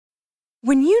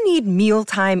When you need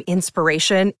mealtime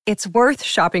inspiration, it's worth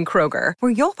shopping Kroger,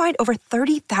 where you'll find over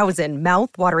 30,000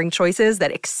 mouth-watering choices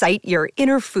that excite your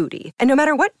inner foodie. And no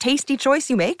matter what tasty choice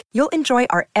you make, you'll enjoy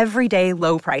our everyday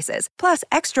low prices, plus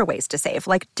extra ways to save,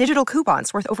 like digital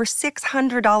coupons worth over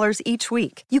 $600 each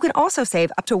week. You can also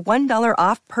save up to $1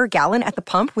 off per gallon at the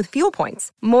pump with fuel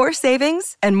points. More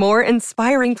savings and more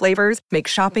inspiring flavors make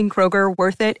shopping Kroger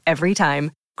worth it every time.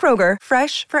 Kroger,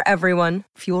 fresh for everyone.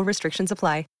 Fuel restrictions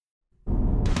apply.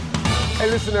 Hey,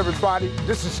 listen, everybody.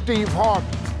 This is Steve Harvey,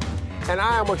 and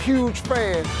I am a huge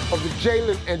fan of the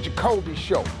Jalen and Jacoby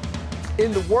show.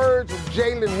 In the words of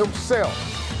Jalen himself,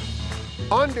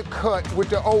 undercut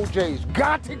with the OJs.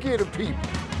 Got to give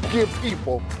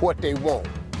people what they want.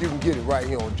 You can get it right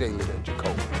here on Jalen and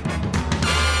Jacoby.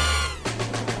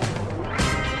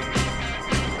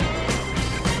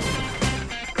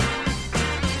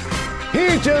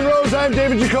 He's Jalen Rose, I'm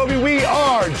David Jacoby. We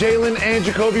are Jalen and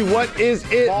Jacoby. What is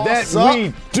it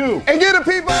we do? And get the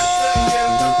people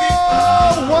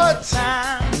what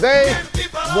they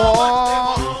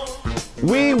want.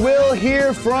 We will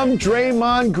hear from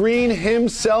Draymond Green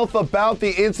himself about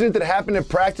the incident that happened in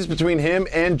practice between him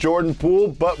and Jordan Poole,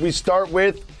 but we start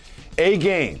with a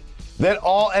game that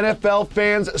all NFL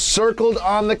fans circled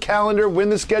on the calendar when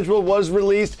the schedule was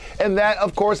released, and that,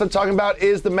 of course, I'm talking about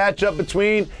is the matchup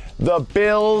between the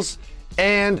Bills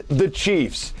and the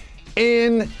Chiefs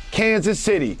in Kansas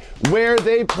City, where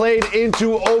they played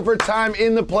into overtime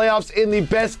in the playoffs in the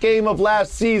best game of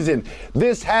last season.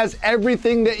 This has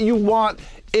everything that you want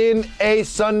in a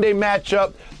Sunday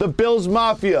matchup. The Bills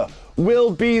Mafia will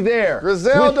be there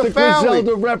Griselda with the family.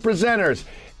 Griselda representatives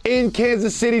in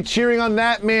Kansas City cheering on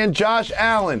that man, Josh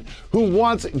Allen, who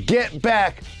wants to get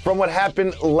back from what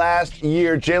happened last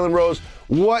year. Jalen Rose,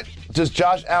 what does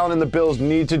Josh Allen and the Bills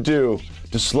need to do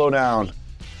to slow down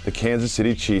the Kansas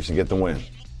City Chiefs and get the win?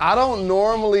 I don't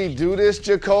normally do this,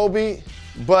 Jacoby,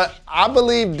 but I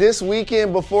believe this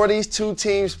weekend before these two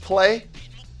teams play,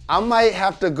 I might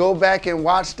have to go back and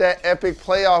watch that epic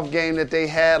playoff game that they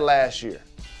had last year.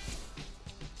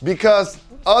 Because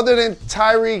other than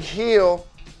Tyreek Hill,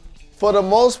 for the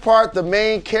most part, the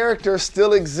main characters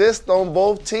still exist on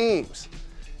both teams.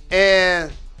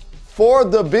 And for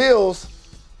the Bills,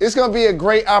 it's going to be a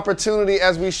great opportunity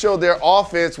as we show their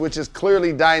offense, which is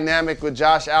clearly dynamic with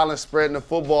Josh Allen spreading the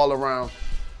football around.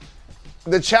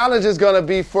 The challenge is going to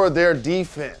be for their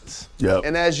defense. Yep.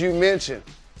 And as you mentioned,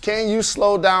 can you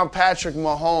slow down Patrick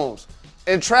Mahomes?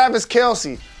 And Travis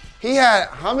Kelce, he had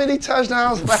how many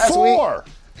touchdowns last week?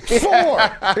 Four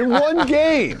in one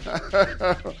game.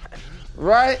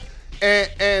 Right?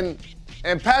 And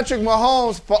Patrick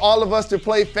Mahomes, for all of us to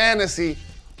play fantasy,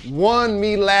 won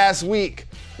me last week.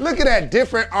 Look at that,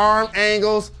 different arm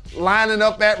angles, lining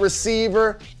up at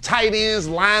receiver, tight ends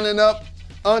lining up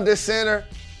under center.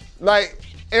 Like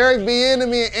Eric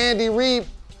Bieniemy and Andy Reid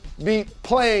be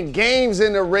playing games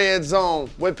in the red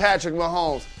zone with Patrick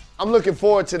Mahomes. I'm looking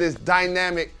forward to this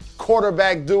dynamic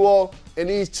quarterback duo and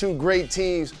these two great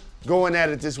teams going at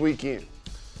it this weekend.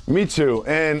 Me too.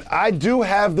 And I do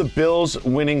have the Bills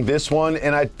winning this one,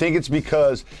 and I think it's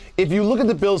because if you look at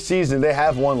the Bills season, they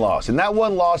have one loss. And that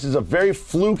one loss is a very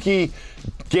fluky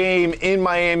game in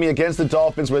Miami against the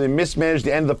Dolphins where they mismanaged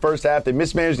the end of the first half. They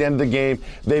mismanaged the end of the game.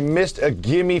 They missed a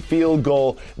gimme field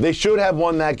goal. They should have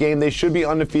won that game. They should be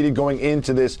undefeated going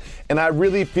into this. And I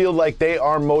really feel like they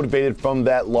are motivated from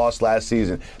that loss last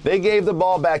season. They gave the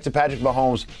ball back to Patrick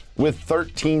Mahomes with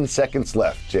 13 seconds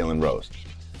left, Jalen Rose.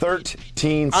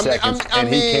 13 seconds, and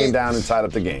he came down and tied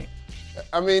up the game.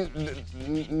 I mean,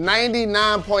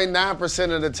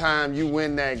 99.9% of the time you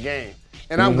win that game.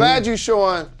 And I'm glad you're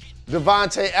showing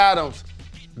Devontae Adams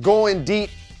going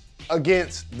deep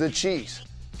against the Chiefs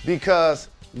because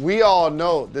we all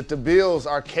know that the Bills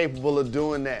are capable of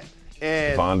doing that.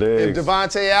 And if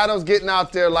Devontae Adams getting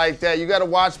out there like that, you got to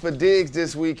watch for Diggs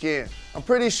this weekend. I'm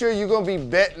pretty sure you're going to be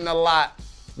betting a lot.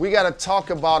 We got to talk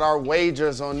about our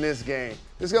wagers on this game.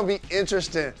 It's going to be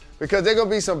interesting because there are going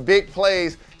to be some big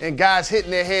plays and guys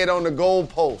hitting their head on the goal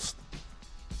post.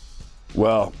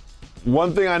 Well,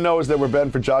 one thing I know is that we're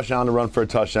betting for Josh Allen to run for a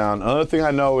touchdown. Another thing I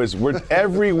know is we're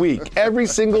every week, every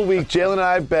single week, Jalen and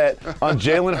I bet on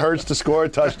Jalen Hurts to score a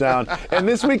touchdown. And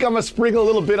this week I'm going to sprinkle a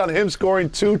little bit on him scoring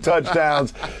 2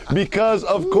 touchdowns because,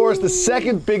 of course, the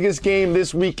second biggest game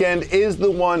this weekend is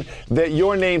the one that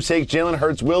your namesake, Jalen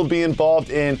Hurts, will be involved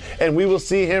in. And we will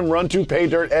see him run to pay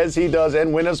dirt as he does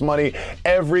and win us money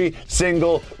every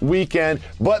single weekend.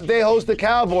 But they host the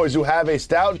Cowboys, who have a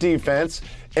stout defense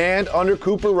and under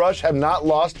Cooper Rush have not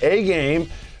lost a game.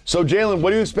 So, Jalen,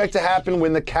 what do you expect to happen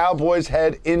when the Cowboys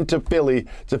head into Philly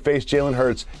to face Jalen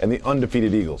Hurts and the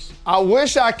undefeated Eagles? I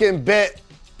wish I can bet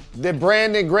that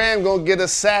Brandon Graham going to get a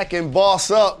sack and boss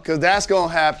up, because that's going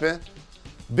to happen.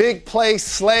 Big play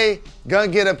Slay going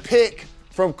to get a pick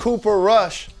from Cooper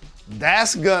Rush.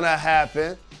 That's going to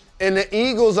happen. And the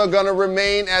Eagles are going to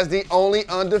remain as the only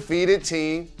undefeated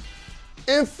team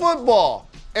in football.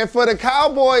 And for the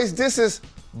Cowboys, this is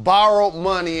borrowed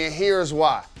money, and here's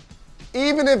why.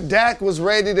 Even if Dak was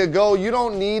ready to go, you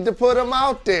don't need to put him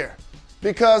out there,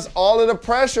 because all of the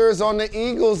pressure is on the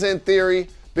Eagles in theory,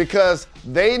 because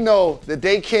they know that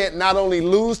they can't not only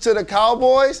lose to the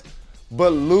Cowboys,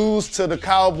 but lose to the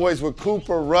Cowboys with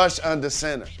Cooper Rush under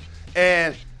center.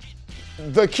 And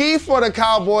the key for the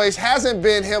Cowboys hasn't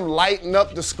been him lighting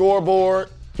up the scoreboard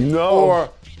or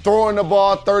throwing the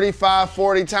ball 35,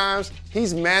 40 times.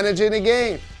 He's managing the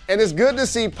game. And it's good to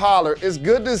see Pollard. It's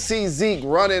good to see Zeke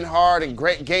running hard and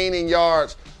gaining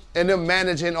yards and them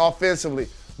managing offensively.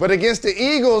 But against the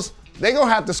Eagles, they're going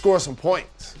to have to score some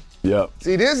points. Yep.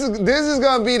 See, this is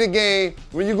going to be the game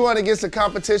when you're going against a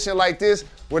competition like this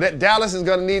where that Dallas is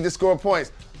going to need to score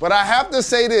points. But I have to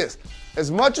say this. As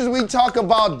much as we talk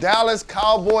about Dallas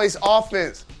Cowboys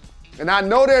offense, and I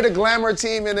know they're the glamour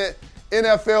team in the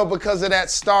NFL because of that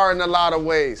star in a lot of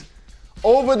ways.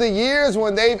 Over the years,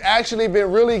 when they've actually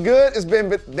been really good,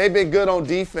 they've been good on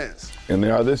defense. And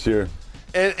they are this year.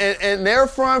 And their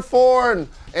front four and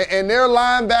their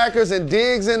linebackers and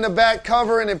Diggs in the back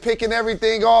covering and picking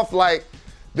everything off, like,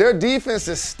 their defense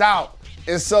is stout.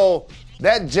 And so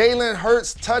that Jalen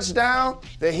Hurts touchdown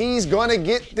that he's going to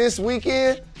get this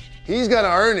weekend, he's going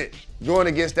to earn it going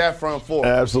against that front four.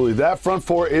 Absolutely. That front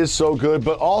four is so good,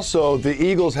 but also the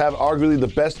Eagles have arguably the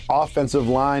best offensive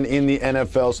line in the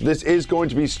NFL. So this is going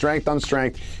to be strength on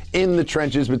strength in the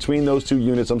trenches between those two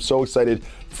units. I'm so excited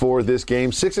for this game.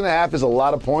 6.5 is a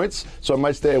lot of points, so I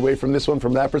might stay away from this one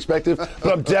from that perspective.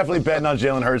 But I'm definitely betting on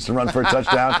Jalen Hurts to run for a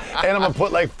touchdown. And I'm going to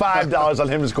put like $5 on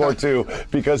him to score too,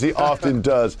 because he often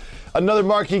does. Another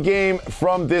marquee game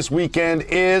from this weekend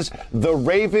is the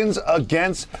Ravens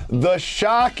against the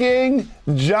shocking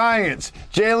Giants.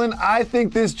 Jalen, I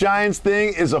think this Giants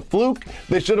thing is a fluke.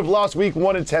 They should have lost week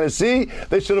 1 in Tennessee.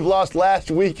 They should have lost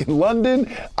last week in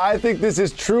London. I think this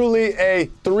is truly a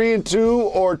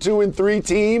 3-2 or 2-3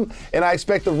 team, and I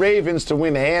expect the Ravens to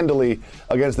win handily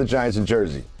against the Giants in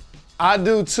Jersey. I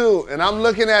do too, and I'm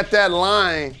looking at that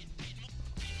line.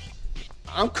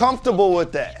 I'm comfortable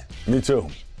with that. Me too.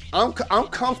 I'm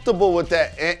comfortable with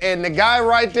that. And the guy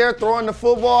right there throwing the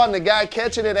football and the guy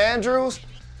catching it, Andrews,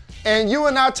 and you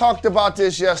and I talked about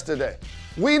this yesterday.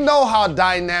 We know how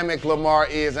dynamic Lamar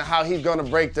is and how he's going to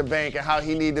break the bank and how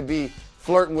he need to be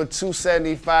flirting with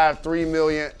 275,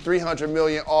 $300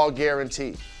 million all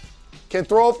guaranteed. Can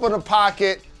throw from the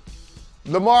pocket.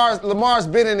 Lamar's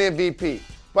been an MVP.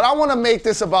 But I want to make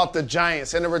this about the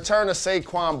Giants and the return of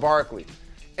Saquon Barkley,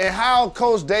 and how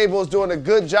Coach Dable is doing a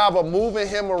good job of moving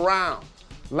him around,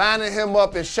 lining him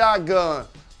up in shotgun,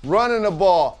 running the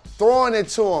ball, throwing it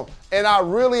to him. And I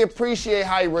really appreciate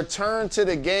how he returned to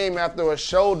the game after a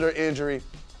shoulder injury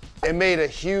and made a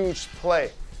huge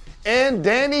play. And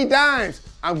Danny Dimes,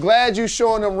 I'm glad you're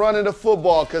showing him running the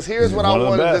football, because here's what I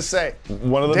wanted to say.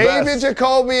 One of the best. David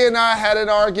Jacoby and I had an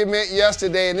argument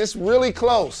yesterday, and it's really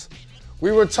close.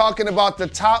 We were talking about the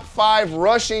top 5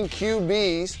 rushing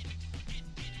QBs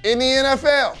in the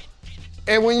NFL.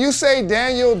 And when you say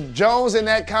Daniel Jones in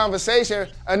that conversation,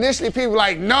 initially people were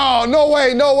like, no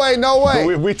way.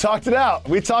 But we talked it out.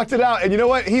 And you know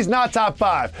what? He's not top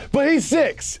 5, but he's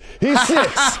 6. He's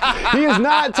 6. He is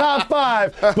not top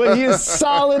 5, but he is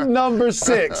solid number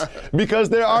 6, because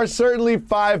there are certainly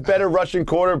 5 better rushing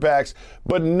quarterbacks,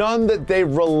 but none that they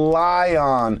rely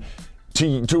on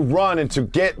to run and to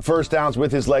get first downs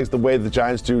with his legs the way the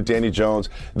Giants do. Danny Jones.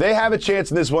 They have a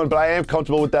chance in this one, but I am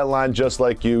comfortable with that line just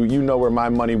like you. You know where my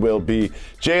money will be.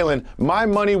 Jalen, my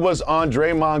money was on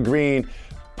Draymond Green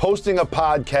posting a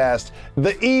podcast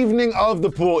the evening of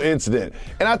the pool incident.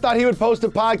 And I thought he would post a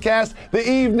podcast the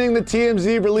evening the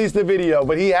TMZ released the video,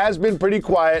 but he has been pretty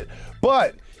quiet.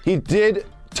 But he did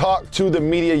talked to the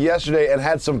media yesterday and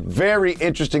had some very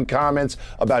interesting comments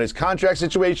about his contract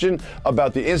situation,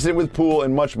 about the incident with Poole,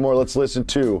 and much more. Let's listen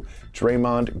to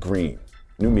Draymond Green,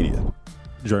 New Media.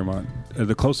 Draymond,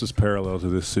 the closest parallel to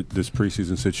this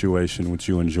preseason situation with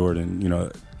you and Jordan,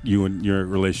 you and your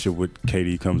relationship with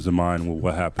KD comes to mind with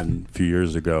what happened a few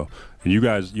years ago. And you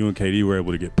and KD were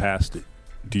able to get past it.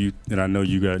 And I know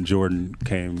you and Jordan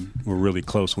were really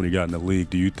close when he got in the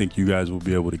league. Do you think you guys will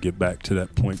be able to get back to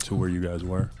that point to where you guys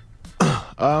were?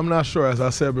 I'm not sure. As I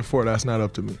said before, that's not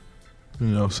up to me.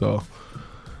 So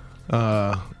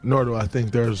nor do I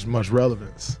think there's much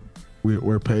relevance.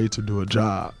 We're paid to do a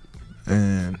job,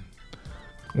 and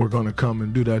we're going to come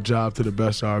and do that job to the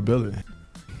best of our ability.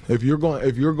 If you're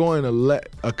going to let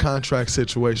a contract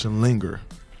situation linger,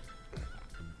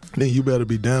 then you better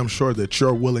be damn sure that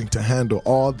you're willing to handle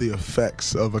all the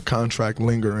effects of a contract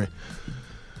lingering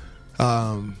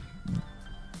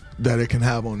that it can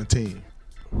have on the team.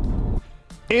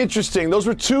 Interesting. Those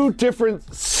were two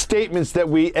different statements that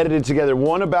we edited together.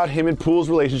 One about him and Poole's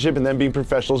relationship and them being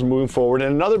professionals and moving forward,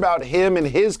 and another about him and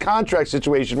his contract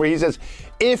situation where he says,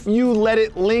 if you let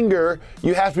it linger,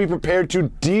 you have to be prepared to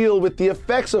deal with the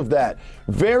effects of that.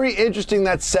 Very interesting,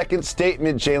 that second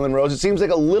statement, Jalen Rose. It seems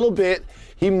like a little bit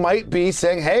he might be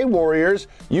saying, hey, Warriors,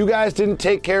 you guys didn't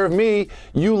take care of me.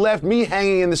 You left me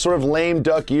hanging in this sort of lame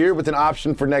duck year with an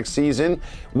option for next season.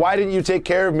 Why didn't you take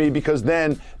care of me? Because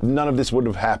then none of this would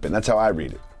have happened. That's how I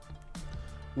read it.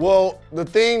 Well, the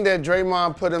thing that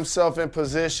Draymond put himself in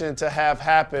position to have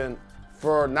happen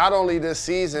for not only this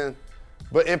season,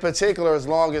 but in particular as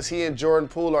long as he and Jordan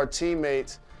Poole are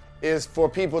teammates, is for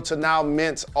people to now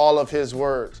mince all of his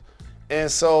words. And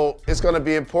so it's going to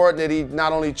be important that he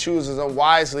not only chooses them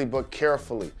wisely, but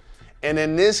carefully. And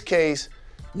in this case,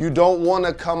 you don't want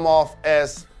to come off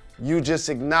as you just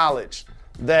acknowledged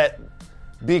that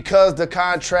because the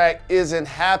contract isn't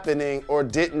happening or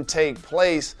didn't take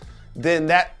place, then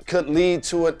that could lead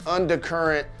to an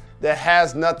undercurrent that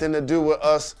has nothing to do with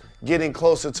us getting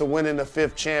closer to winning the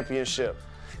 5th championship.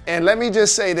 And let me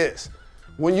just say this.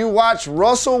 When you watch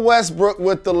Russell Westbrook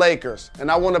with the Lakers, and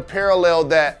I want to parallel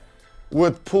that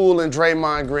with Poole and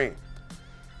Draymond Green.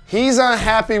 He's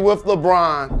unhappy with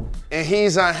LeBron, and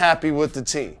he's unhappy with the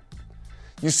team.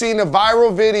 You've seen the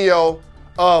viral video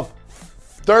of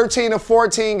 13 or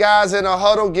 14 guys in a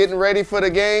huddle getting ready for the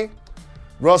game.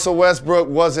 Russell Westbrook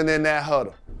wasn't in that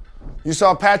huddle. You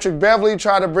saw Patrick Beverley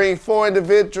try to bring four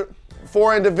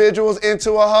individuals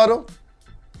into a huddle.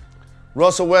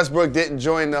 Russell Westbrook didn't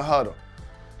join the huddle.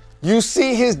 You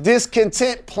see his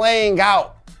discontent playing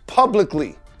out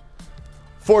publicly.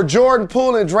 For Jordan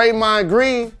Poole and Draymond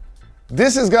Green,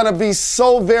 this is going to be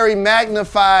so very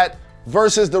magnified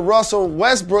versus the Russell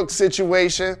Westbrook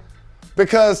situation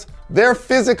because they're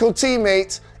physical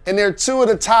teammates and they're two of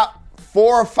the top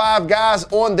 4 or 5 guys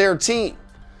on their team.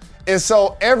 And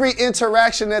so every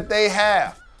interaction that they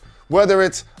have, whether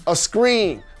it's a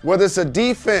screen, whether it's a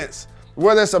defense,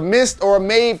 whether it's a missed or a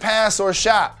made pass or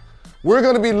shot, we're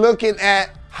going to be looking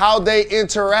at how they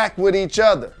interact with each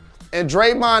other. And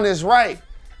Draymond is right.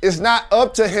 It's not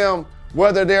up to him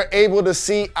whether they're able to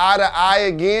see eye to eye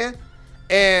again.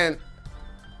 And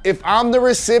if I'm the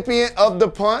recipient of the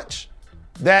punch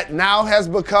that now has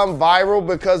become viral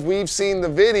because we've seen the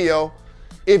video,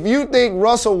 if you think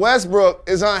Russell Westbrook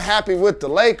is unhappy with the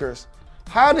Lakers,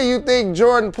 how do you think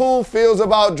Jordan Poole feels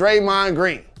about Draymond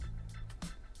Green?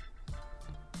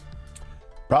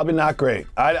 Probably not great.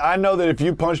 I know that if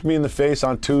you punched me in the face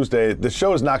on Tuesday, the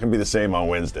show is not going to be the same on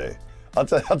Wednesday. I'll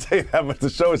tell you that much. The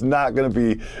show is not going to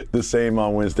be the same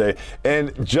on Wednesday.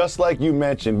 And just like you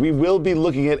mentioned, we will be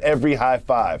looking at every high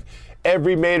five,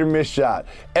 every made or missed shot,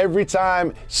 every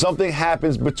time something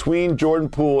happens between Jordan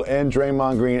Poole and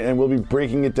Draymond Green, and we'll be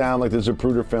breaking it down like the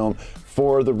Zapruder film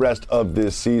for the rest of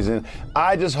this season.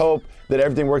 I just hope that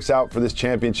everything works out for this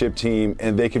championship team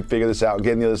and they can figure this out,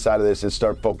 get on the other side of this and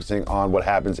start focusing on what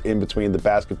happens in between the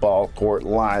basketball court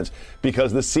lines,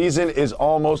 because the season is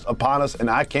almost upon us and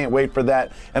I can't wait for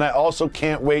that. And I also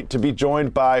can't wait to be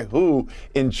joined by who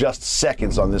in just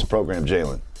seconds on this program,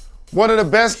 Jalen. One of the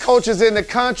best coaches in the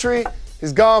country.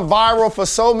 He's gone viral for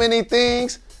so many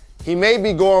things. He may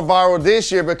be going viral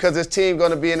this year because his team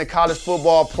going to be in the college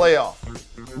football playoff.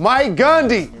 Mike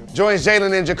Gundy joins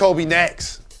Jalen and Jacoby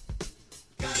next.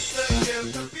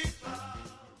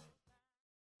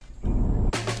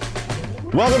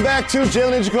 Welcome back to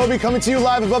Jalen and Jacoby, coming to you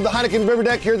live above the Heineken River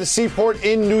Deck here at the Seaport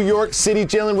in New York City.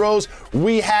 Jalen Rose,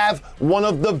 we have one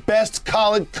of the best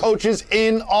college coaches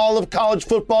in all of college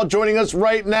football joining us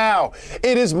right now.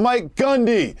 It is Mike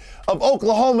Gundy of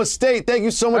Oklahoma State. Thank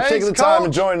you so much for taking the time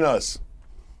and joining us.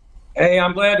 Hey,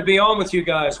 I'm glad to be on with you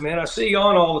guys, man. I see you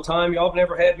on all the time. Y'all have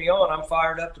never had me on. I'm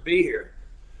fired up to be here.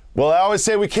 Well, I always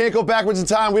say we can't go backwards in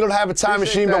time. We don't have a time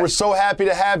machine, but we're so happy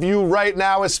to have you right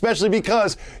now, especially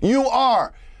because you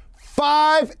are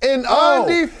 5-0.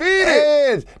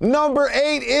 Undefeated. And number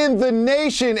 8 in the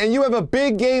nation. And you have a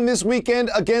big game this weekend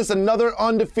against another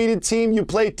undefeated team. You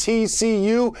play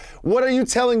TCU. What are you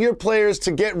telling your players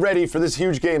to get ready for this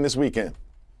huge game this weekend?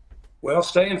 Well,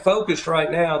 staying focused right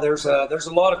now. There's a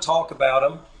lot of talk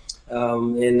about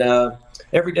them.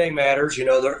 Every day matters. You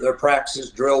know, their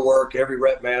practices, drill work, every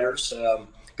rep matters.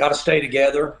 got to stay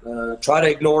together, try to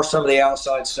ignore some of the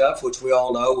outside stuff, which we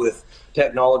all know with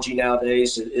technology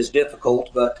nowadays is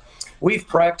difficult. But we've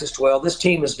practiced well. This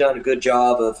team has done a good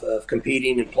job of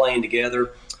competing and playing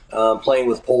together, playing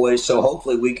with poise. So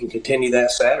hopefully we can continue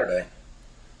that Saturday.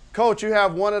 Coach, you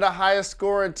have one of the highest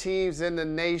scoring teams in the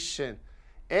nation,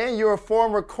 and you're a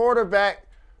former quarterback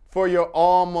for your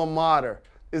alma mater.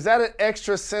 Is that an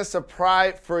extra sense of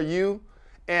pride for you?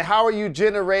 And how are you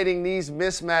generating these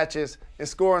mismatches and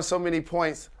scoring so many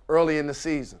points early in the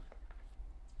season?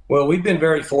 Well, we've been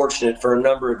very fortunate for a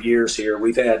number of years here.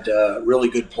 We've had really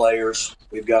good players.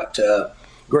 We've got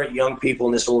great young people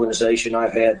in this organization.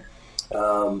 I've had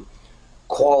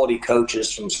quality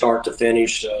coaches from start to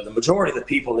finish. The majority of the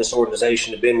people in this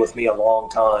organization have been with me a long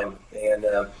time, and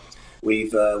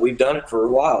we've done it for a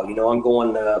while. You know, I'm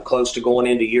going close to going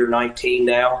into year 19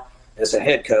 now as a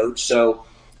head coach. So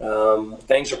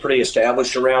things are pretty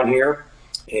established around here,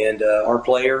 and our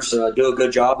players do a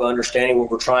good job of understanding what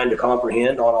we're trying to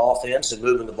comprehend on offense and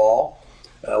moving the ball.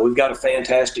 We've got a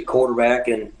fantastic quarterback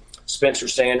in Spencer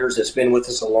Sanders that's been with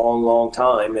us a long, long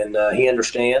time, and he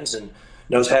understands and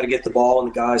knows how to get the ball in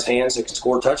the guys' hands that can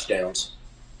score touchdowns.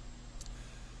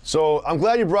 So I'm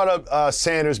glad you brought up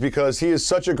Sanders, because he is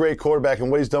such a great quarterback, and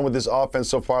what he's done with this offense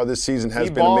so far this season has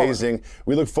been amazing.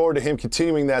 We look forward to him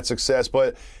continuing that success.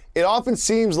 But it often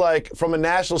seems like, from a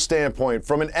national standpoint,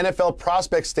 from an NFL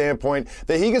prospect standpoint,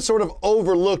 that he gets sort of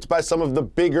overlooked by some of the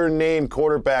bigger name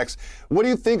quarterbacks. What do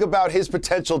you think about his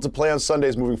potential to play on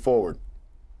Sundays moving forward?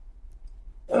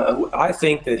 I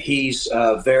think that he's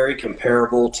very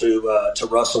comparable to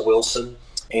Russell Wilson.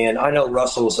 And I know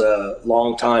Russell's a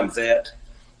longtime vet,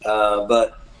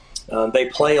 but they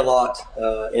play a lot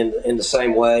in the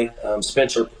same way.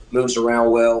 Spencer moves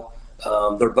around well.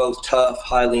 They're both tough,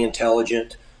 highly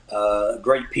intelligent,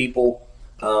 great people.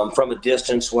 From a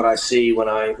distance, what I see when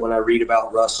I read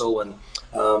about Russell,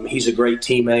 and he's a great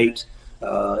teammate.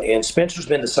 And Spencer's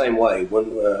been the same way.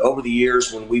 When over the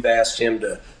years, when we've asked him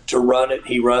to run it,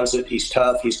 he runs it. He's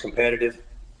tough. He's competitive.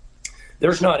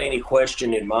 There's not any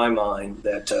question in my mind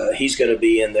that he's going to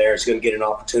be in there. He's going to get an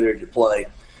opportunity to play.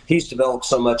 He's developed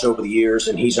so much over the years,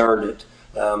 and he's earned it.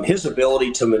 His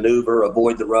ability to maneuver,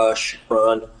 avoid the rush,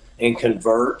 run, and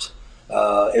convert,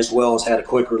 as well as had a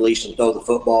quick release and throw the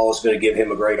football, is going to give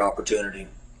him a great opportunity.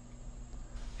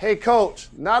 Hey, Coach,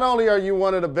 not only are you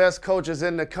one of the best coaches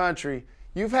in the country,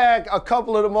 you've had a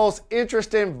couple of the most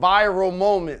interesting viral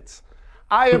moments.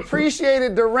 I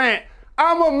appreciated the rant.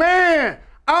 I'm a man.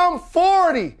 I'm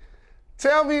 40.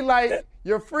 Tell me, like,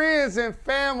 your friends and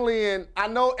family, and I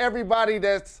know everybody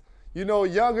that's, you know,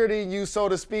 younger than you, so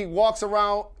to speak, walks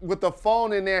around with a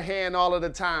phone in their hand all of the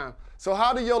time. So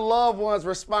how do your loved ones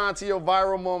respond to your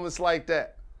viral moments like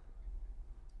that?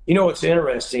 You know, what's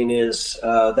interesting is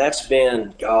that's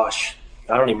been, gosh,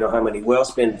 I don't even know how many. Well,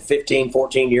 it's been 15,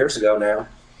 14 years ago now.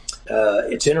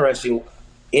 It's interesting.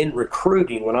 In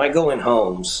recruiting, when I go in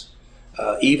homes,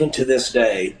 even to this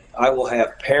day, I will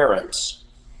have parents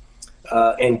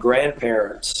and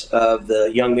grandparents of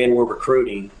the young men we're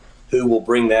recruiting who will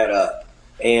bring that up.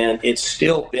 And it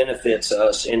still benefits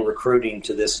us in recruiting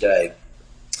to this day.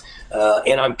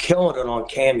 And I'm killing it on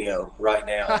Cameo right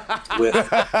now with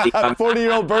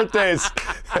 40-year-old birthdays.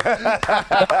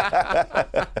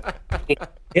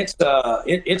 It's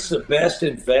the best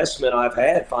investment I've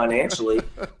had financially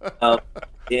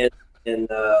in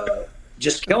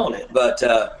just killing it. But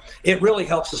it really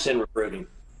helps us in recruiting.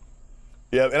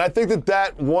 Yeah, and I think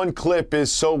that one clip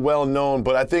is so well known,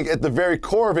 but I think at the very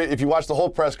core of it, if you watch the whole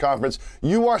press conference,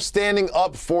 you are standing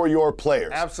up for your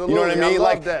players. Absolutely. You know what I mean? I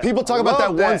love Like, that. people talk about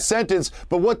that one sentence,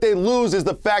 but what they lose is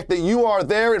the fact that you are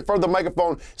there in front of the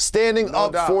microphone standing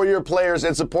up for your players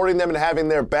and supporting them and having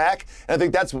their back. And I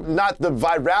think that's not the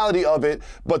virality of it,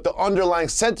 but the underlying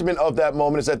sentiment of that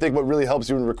moment is, I think, what really helps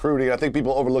you in recruiting. I think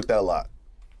people overlook that a lot.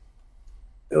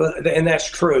 And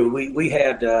that's true. We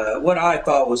had what I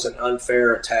thought was an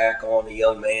unfair attack on a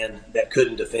young man that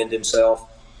couldn't defend himself.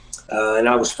 And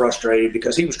I was frustrated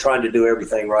because he was trying to do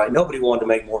everything right. Nobody wanted to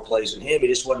make more plays than him. He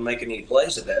just wasn't making any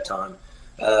plays at that time.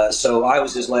 So I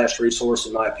was his last resource,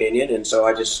 in my opinion. And so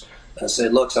I just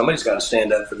said, look, somebody's got to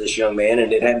stand up for this young man,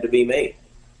 and it happened to be me.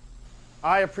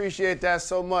 I appreciate that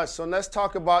so much. So let's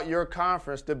talk about your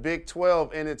conference, the Big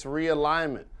 12, and its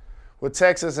realignment, with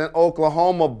Texas and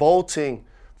Oklahoma bolting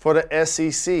for the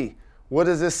SEC. What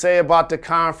does this say about the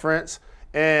conference,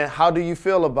 and how do you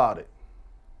feel about it?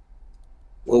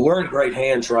 Well, we're in great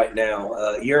hands right now.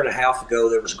 A year and a half ago,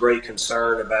 there was great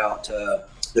concern about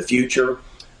the future.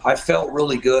 I felt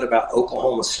really good about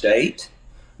Oklahoma State,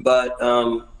 but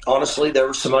honestly, there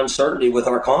was some uncertainty with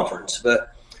our conference.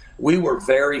 But we were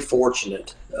very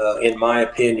fortunate, in my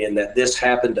opinion, that this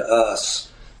happened to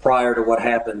us prior to what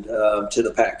happened to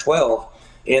the Pac-12,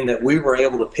 in that we were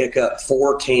able to pick up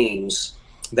 4 teams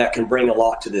that can bring a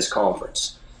lot to this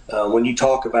conference. When you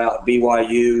talk about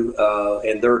BYU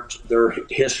and their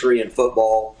history in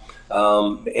football,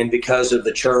 and because of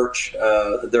the church,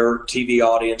 their TV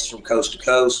audience from coast to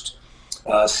coast,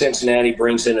 Cincinnati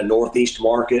brings in a Northeast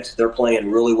market. They're playing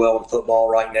really well in football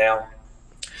right now.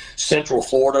 Central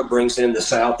Florida brings in the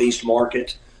Southeast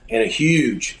market and a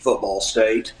huge football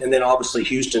state. And then obviously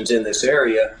Houston's in this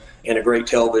area and a great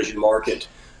television market.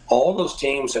 All those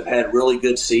teams have had really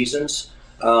good seasons.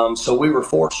 So we were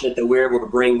fortunate that we were able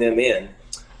to bring them in.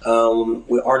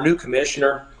 Our new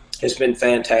commissioner has been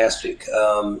fantastic.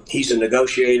 He's a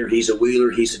negotiator, he's a wheeler,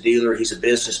 he's a dealer, he's a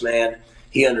businessman.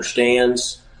 He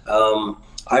understands.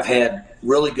 I've had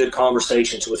really good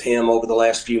conversations with him over the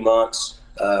last few months,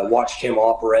 watched him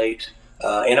operate,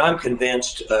 and I'm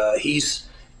convinced he's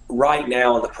right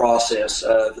now in the process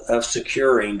of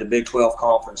securing the Big 12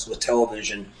 Conference with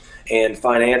television and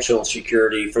financial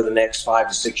security for the next 5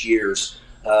 to 6 years.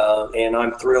 And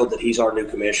I'm thrilled that he's our new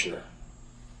commissioner.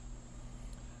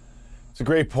 It's a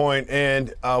great point.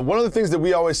 And one of the things that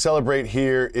we always celebrate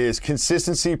here is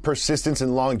consistency, persistence,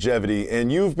 and longevity.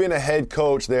 And you've been a head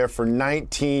coach there for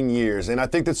 19 years. And I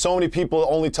think that so many people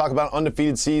only talk about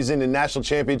undefeated season and national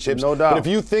championships. No doubt. But if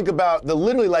you think about the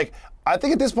literally, like, I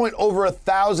think at this point over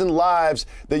 1,000 lives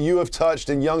that you have touched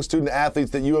and young student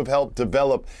athletes that you have helped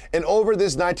develop. And over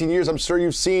this 19 years, I'm sure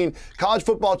you've seen college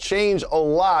football change a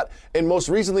lot, and most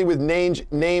recently with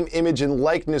name, image, and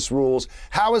likeness rules.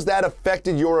 How has that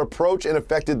affected your approach and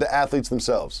affected the athletes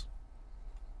themselves?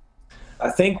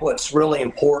 I think what's really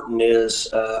important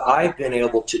is I've been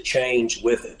able to change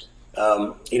with it.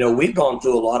 We've gone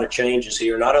through a lot of changes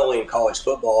here, not only in college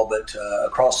football, but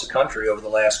across the country over the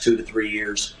last 2 to 3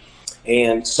 years.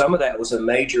 And some of that was a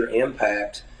major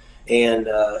impact, and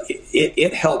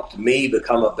it helped me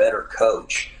become a better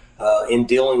coach in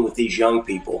dealing with these young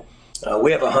people.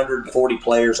 We have 140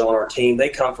 players on our team. They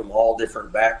come from all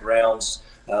different backgrounds,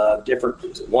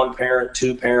 different one-parent,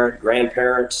 two-parent,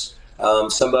 grandparents.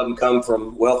 Some of them come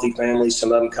from wealthy families.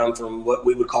 Some of them come from what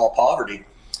we would call poverty.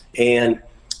 And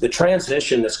the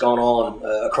transition that's gone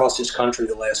on across this country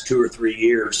the last 2 or 3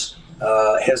 years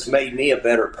has made me a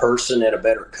better person and a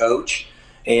better coach.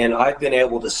 And I've been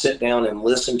able to sit down and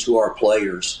listen to our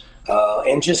players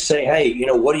and just say, hey,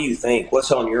 what do you think?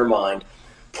 What's on your mind?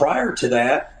 Prior to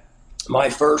that,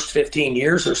 my first 15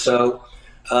 years or so,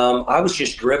 I was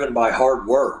just driven by hard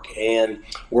work, and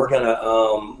we're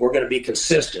gonna be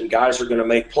consistent. Guys are gonna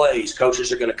make plays.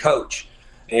 Coaches are gonna coach.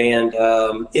 And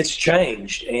it's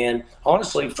changed. And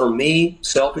honestly, for me,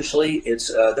 selfishly,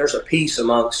 it's there's a peace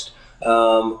amongst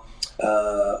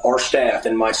our staff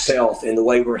and myself in the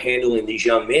way we're handling these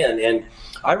young men. And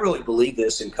I really believe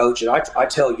this in coaching. I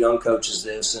tell young coaches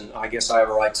this, and I guess I have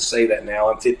a right to say that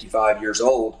now. I'm 55 years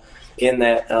old, in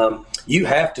that you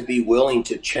have to be willing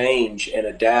to change and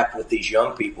adapt with these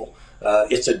young people.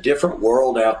 It's a different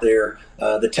world out there.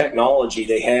 The technology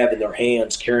they have in their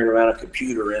hands, carrying around a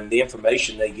computer, and the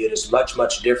information they get is much,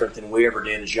 much different than we ever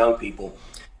did as young people.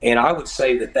 And I would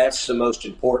say that that's the most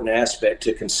important aspect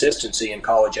to consistency in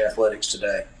college athletics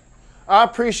today. I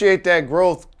appreciate that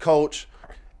growth, Coach.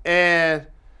 And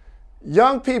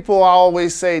young people, I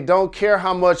always say, don't care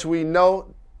how much we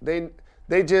know. They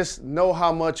just know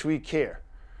how much we care.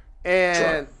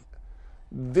 And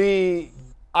the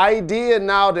idea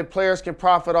now that players can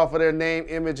profit off of their name,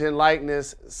 image, and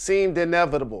likeness seemed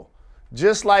inevitable,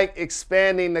 just like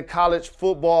expanding the college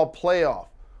football playoff.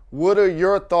 What are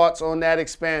your thoughts on that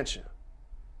expansion?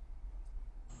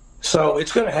 So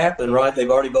it's going to happen, right?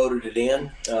 They've already voted it in.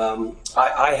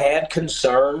 I had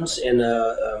concerns in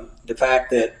the fact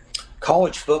that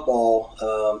college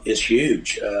football is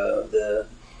huge. The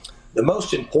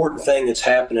most important thing that's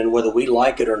happening, whether we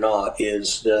like it or not,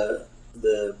 is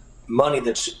the money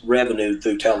that's revenued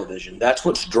through television. That's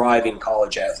what's driving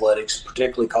college athletics,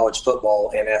 particularly college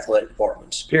football and athletic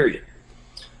departments, period.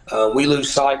 We lose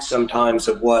sight sometimes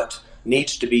of what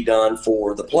needs to be done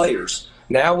for the players.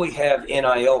 Now we have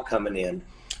NIL coming in.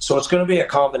 So it's going to be a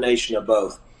combination of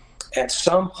both. At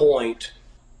some point,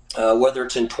 whether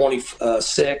it's in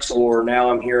 26 or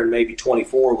now I'm hearing maybe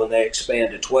 24 when they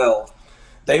expand to 12,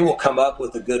 they will come up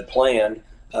with a good plan,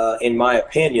 in my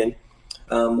opinion.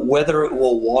 Whether it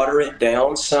will water it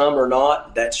down some or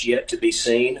not, that's yet to be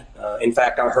seen. In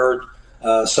fact, I heard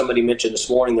somebody mentioned this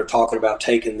morning they're talking about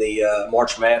taking the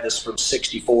March Madness from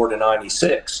 64 to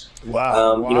 96.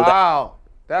 Wow.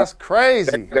 That's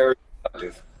crazy. Very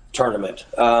productive tournament.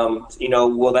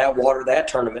 Will that water that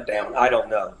tournament down? I don't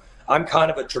know. I'm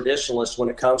kind of a traditionalist when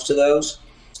it comes to those.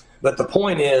 But the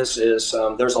point is there's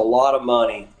a lot of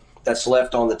money that's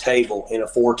left on the table in a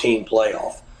 4-team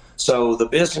playoff. So the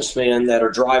businessmen that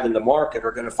are driving the market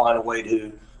are going to find a way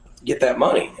to get that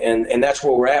money, and that's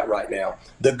where we're at right now.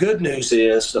 The good news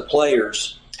is the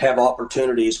players have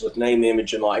opportunities with name,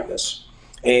 image, and likeness.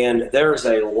 And there's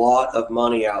a lot of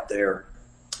money out there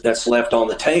that's left on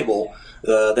the table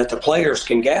that the players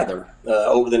can gather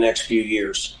over the next few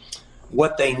years.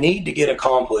 What they need to get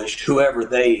accomplished, whoever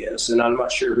they is, and I'm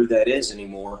not sure who that is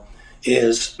anymore,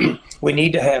 is we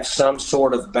need to have some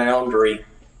sort of boundary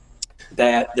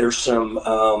that there's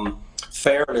some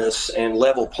fairness and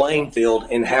level playing field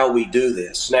in how we do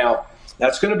this. Now,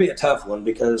 that's going to be a tough one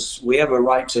because we have a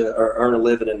right to earn a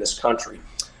living in this country.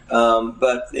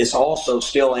 But it's also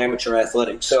still amateur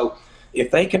athletics. So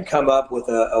if they can come up with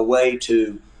a way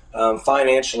to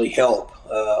financially help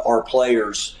our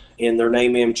players in their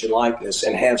name, image, and likeness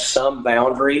and have some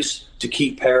boundaries to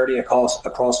keep parity across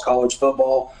college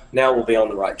football, now we'll be on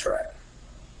the right track.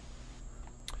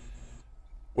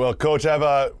 Well, Coach, I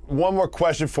have one more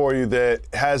question for you that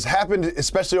has happened,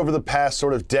 especially over the past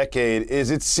sort of decade, is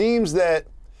it seems that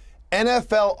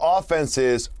NFL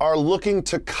offenses are looking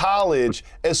to college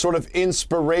as sort of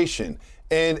inspiration.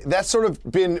 And that's sort of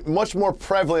been much more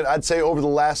prevalent, I'd say, over the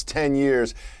last 10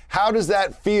 years. How does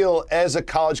that feel as a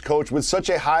college coach with such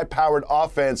a high-powered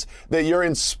offense that you're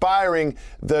inspiring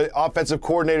the offensive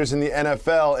coordinators in the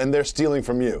NFL and they're stealing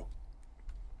from you?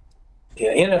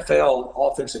 Yeah, NFL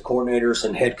offensive coordinators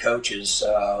and head coaches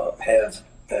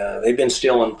they've been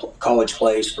stealing college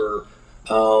plays for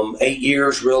 8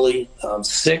 years, really.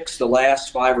 The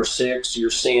last 5 or 6,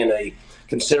 you're seeing a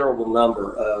considerable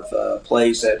number of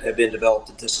plays that have been developed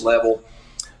at this level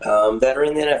that are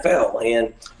in the NFL.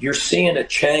 And you're seeing a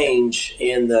change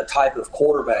in the type of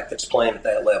quarterback that's playing at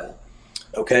that level.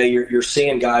 Okay, you're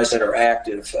seeing guys that are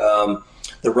active,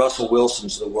 the Russell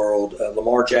Wilsons of the world,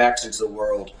 Lamar Jacksons of the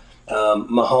world,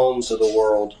 Mahomes of the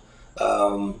world,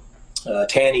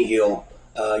 Tannehill.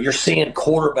 You're seeing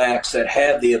quarterbacks that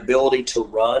have the ability to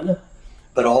run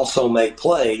but also make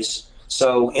plays.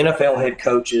 So NFL head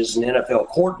coaches and NFL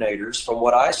coordinators, from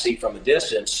what I see from a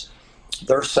distance,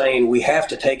 they're saying we have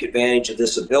to take advantage of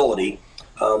this ability.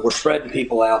 We're spreading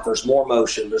people out. There's more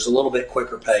motion. There's a little bit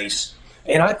quicker pace.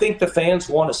 And I think the fans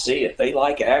want to see it. They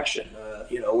like action.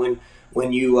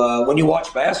 When you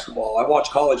watch basketball, I watch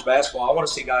college basketball, I want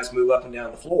to see guys move up and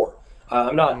down the floor.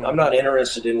 I'm not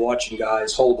interested in watching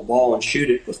guys hold the ball and shoot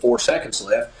it with 4 seconds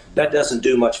left. That doesn't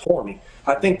do much for me.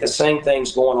 I think the same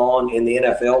thing's going on in the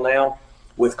NFL now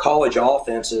with college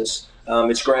offenses.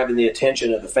 It's grabbing the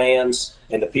attention of the fans,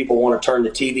 and the people want to turn the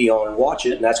TV on and watch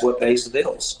it, and that's what pays the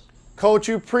bills. Coach,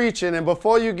 you preaching, and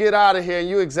before you get out of here,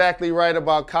 you're exactly right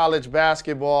about college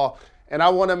basketball, and I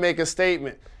want to make a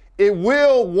statement. It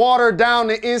will water down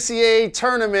the NCAA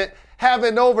tournament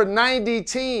having over 90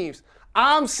 teams.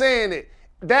 I'm saying it.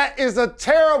 That is a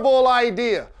terrible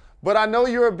idea. But I know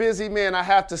you're a busy man, I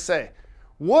have to say.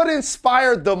 What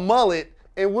inspired the mullet,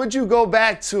 and would you go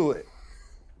back to it?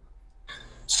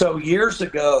 So years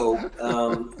ago,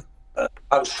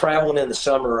 I was traveling in the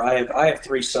summer. I have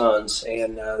 3 sons,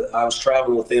 and I was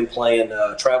traveling with them playing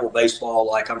travel baseball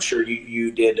like I'm sure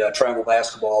you did travel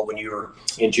basketball when you were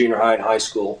in junior high and high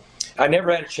school. I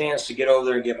never had a chance to get over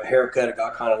there and get my hair cut. It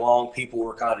got kind of long. People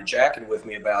were kind of jacking with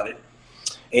me about it.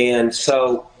 And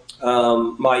so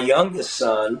my youngest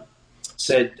son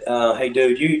said, hey,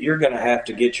 dude, you're going to have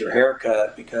to get your hair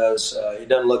cut because it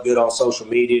doesn't look good on social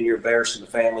media and you're embarrassing the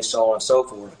family, so on and so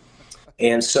forth.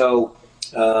 And so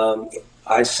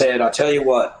I said, I'll tell you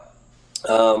what,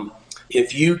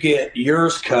 if you get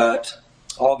yours cut,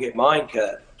 I'll get mine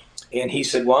cut. And he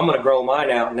said, well, I'm going to grow mine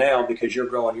out now because you're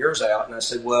growing yours out. And I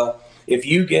said, well, if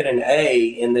you get an A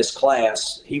in this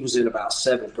class, he was in about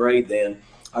 7th grade then,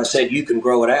 I said, you can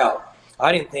grow it out.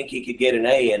 I didn't think he could get an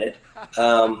A in it,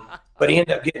 but he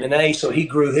ended up getting an A, so he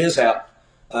grew his out.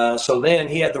 So then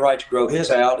he had the right to grow his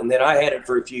out, and then I had it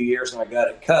for a few years, and I got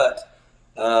it cut.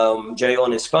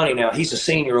 Jalen, it's funny now, he's a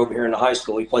senior over here in the high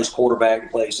school. He plays quarterback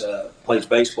and plays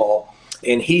baseball,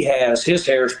 and his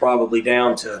hair is probably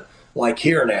down to like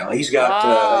here now. He's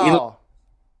got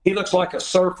he looks like a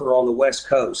surfer on the West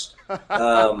Coast.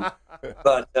 But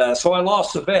so I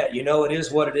lost the bet. You know, it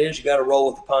is what it is. You got to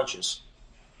roll with the punches.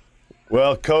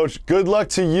 Well, Coach, good luck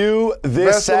to you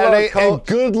this Saturday, and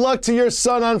good luck to your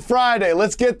son on Friday.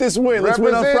 Let's get this win. Let's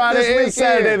win on Friday and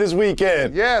Saturday this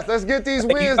weekend. Yes, let's get these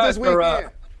wins this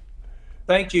weekend.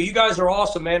 Thank you. You guys are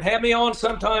awesome, man. Have me on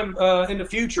sometime in the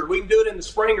future. We can do it in the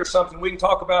spring or something. We can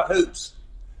talk about hoops.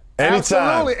 Anytime.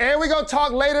 Absolutely. And we're going to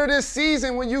talk later this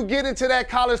season when you get into that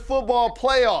college football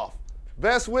playoff.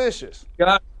 Best wishes.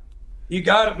 You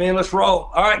got it, man. Let's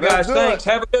roll. All right, guys. Thanks.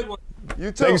 Have a good one.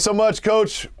 You too. Thank you so much,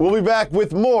 Coach. We'll be back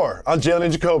with more on Jalen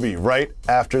and Jacoby right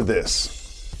after this.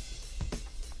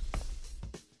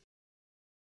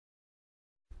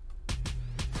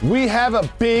 We have a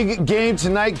big game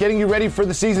tonight getting you ready for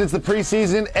the season. It's the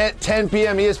preseason at 10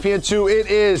 p.m. ESPN2. It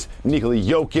is Nikola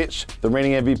Jokic, the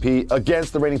reigning MVP,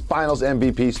 against the reigning finals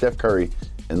MVP, Steph Curry,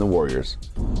 and the Warriors.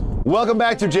 Welcome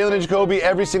back to Jalen and Jacoby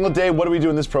every single day. What do we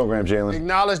do in this program, Jalen?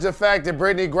 Acknowledge the fact that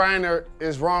Brittany Griner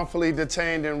is wrongfully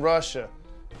detained in Russia.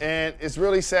 And it's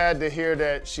really sad to hear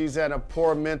that she's at a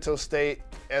poor mental state,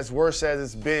 as worse as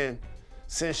it's been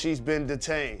since she's been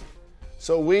detained.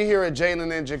 So we here at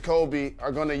Jalen and Jacoby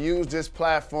are going to use this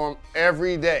platform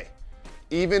every day,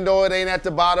 even though it ain't at the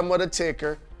bottom of the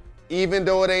ticker, even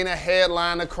though it ain't a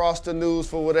headline across the news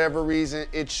for whatever reason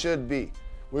it should be.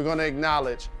 We're going to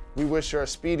acknowledge we wish her a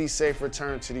speedy, safe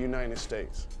return to the United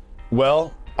States.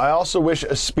 Well, I also wish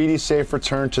a speedy, safe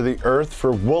return to the earth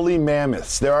for woolly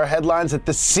mammoths. There are headlines that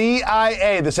the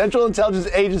CIA, the Central Intelligence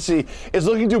Agency, is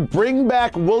looking to bring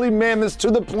back woolly mammoths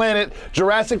to the planet,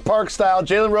 Jurassic Park style.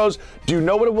 Jalen Rose, do you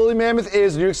know what a woolly mammoth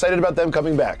is? Are you excited about them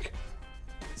coming back?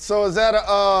 So is that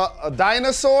a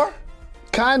dinosaur?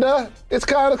 Kinda. It's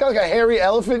kind of like a hairy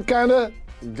elephant, kinda.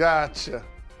 Gotcha.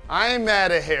 I ain't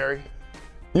mad at Harry.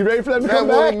 You ready for them to Let come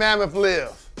woolly back? mammoth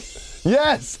live.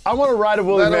 Yes, I want to ride a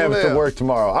woolly Let 'em mammoth to live. work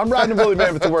tomorrow. I'm riding a woolly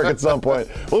mammoth to work at some point.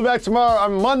 We'll be back tomorrow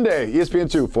on Monday,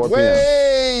 ESPN2, 4 p.m.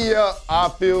 Way up, I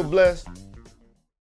feel blessed.